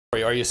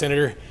Are you a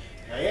senator?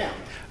 I am.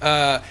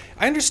 I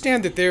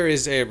understand that there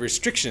is a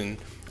restriction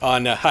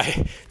on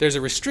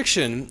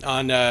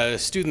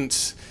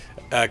students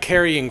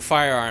carrying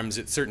firearms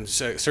at certain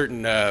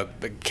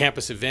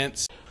campus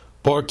events.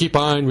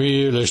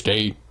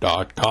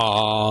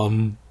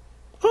 PorcupineRealEstate.com.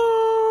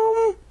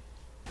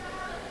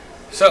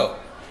 So,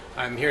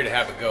 I'm here to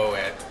have a go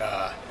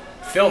at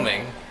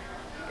filming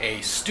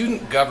a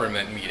student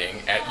government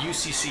meeting at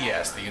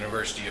UCCS, the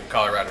University of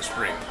Colorado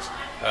Springs.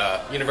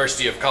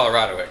 University of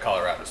Colorado at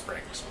Colorado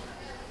Springs.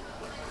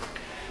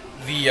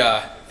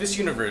 This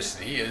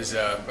university is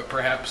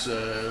perhaps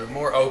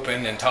more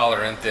open and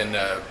tolerant than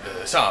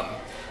some.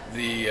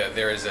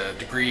 There is a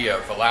degree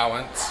of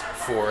allowance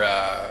for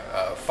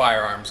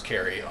firearms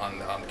carry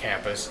on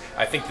campus.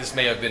 I think this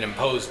may have been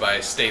imposed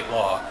by state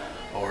law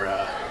or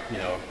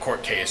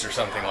court case or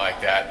something like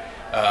that.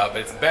 But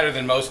it's better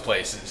than most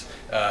places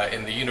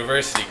in the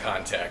university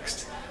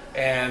context.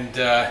 And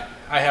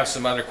I have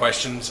some other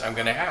questions I'm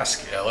going to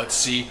ask. Let's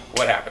see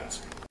what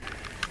happens.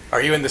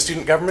 Are you in the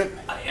student government?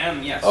 I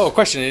am, yes. Oh,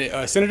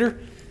 question. Senator?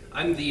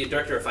 I'm the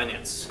Director of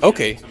Finance.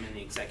 Okay. So I'm in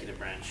the executive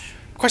branch.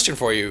 Question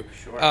for you.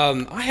 Sure.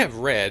 I have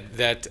read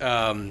that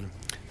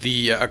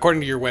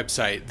according to your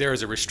website, there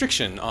is a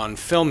restriction on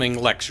filming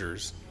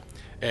lectures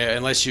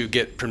unless you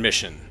get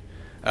permission.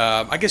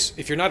 I guess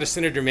if you're not a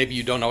senator, maybe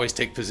you don't always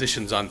take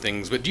positions on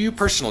things, but do you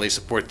personally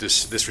support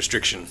this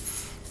restriction?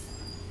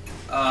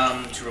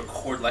 To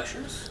record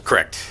lectures?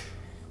 Correct.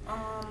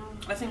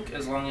 I think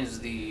as long as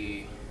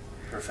the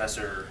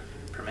professor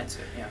permits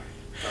it, yeah.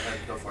 Go ahead,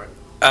 go for it.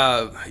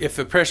 If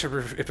a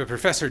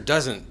professor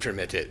doesn't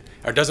permit it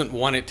or doesn't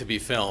want it to be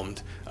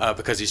filmed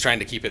because he's trying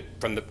to keep it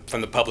from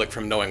the public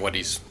from knowing what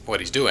he's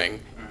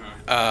doing,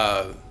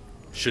 what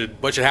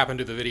should happen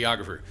to the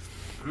videographer?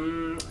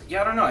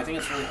 Yeah, I don't know. I think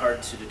it's really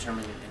hard to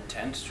determine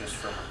intent just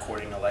from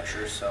recording a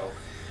lecture, so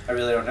I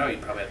really don't know.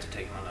 You'd probably have to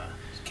take it on a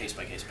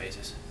case-by-case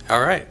basis.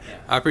 All right. Yeah.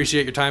 I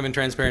appreciate your time and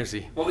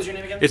transparency. What was your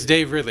name again? It's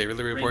Dave Ridley,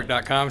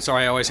 RidleyReport.com.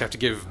 Sorry I always have to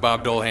give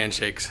Bob Dole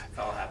handshakes. It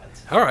all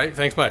happens. All right.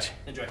 Thanks much.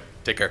 Enjoy.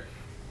 Take care.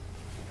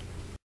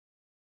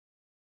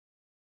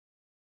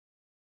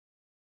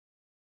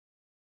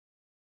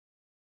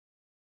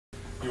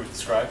 You would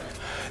describe?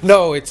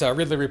 No, it's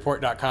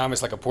RidleyReport.com.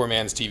 It's like a poor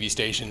man's TV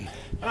station.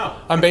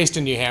 Oh. I'm based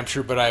in New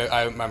Hampshire, but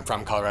I'm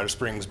from Colorado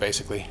Springs,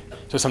 basically.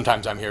 So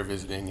sometimes I'm here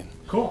visiting. And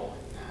Cool.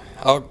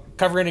 I'll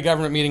cover any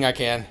government meeting I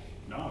can.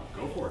 No,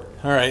 go for it.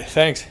 All right.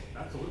 Thanks.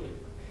 Absolutely.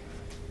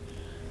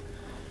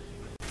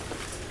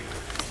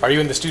 Are you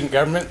in the student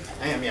government?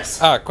 I am, yes.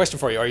 Question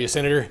for you. Are you a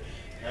senator?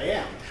 I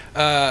am.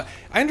 I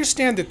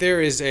understand that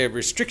there is a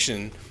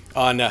restriction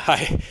on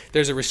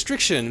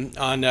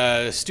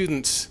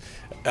students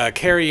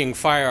carrying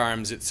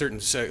firearms at certain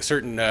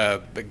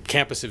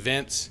campus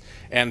events,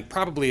 and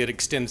probably it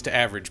extends to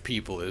average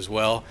people as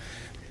well.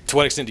 To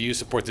what extent do you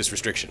support this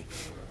restriction?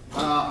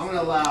 I'm going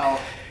to allow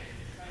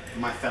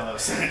my fellow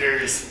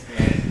senators.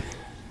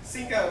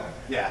 Cinco.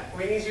 Yeah.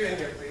 We need you in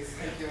here, please.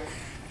 Thank you.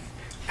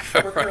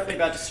 We're currently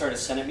about to start a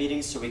Senate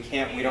meeting, so we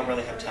don't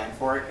really have time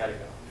for it. Gotta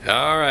go.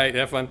 All right,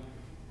 have fun.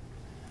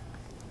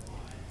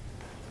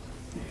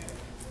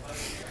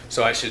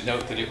 So I should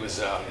note that it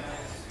was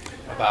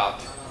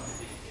about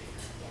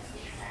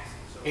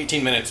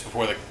 18 minutes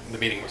before the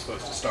meeting was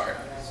supposed to start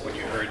when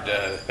you heard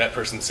that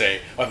person say,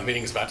 "Oh, the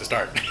meeting's about to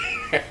start."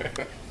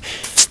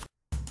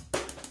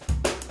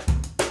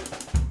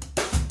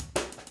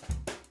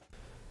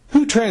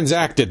 Who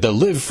transacted the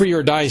Live Free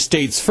or Die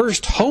state's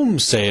first home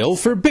sale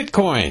for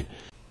Bitcoin?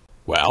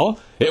 Well,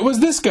 it was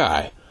this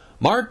guy,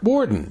 Mark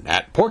Warden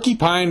at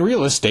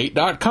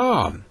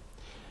PorcupineRealEstate.com.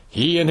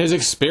 He and his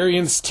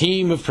experienced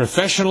team of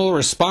professional,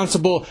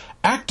 responsible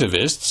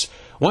activists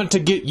want to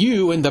get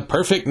you in the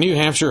perfect New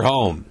Hampshire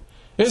home.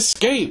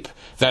 Escape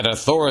that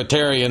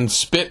authoritarian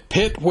spit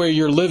pit where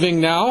you're living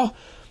now.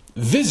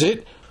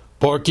 Visit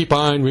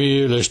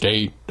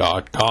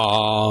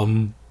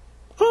PorcupineRealEstate.com.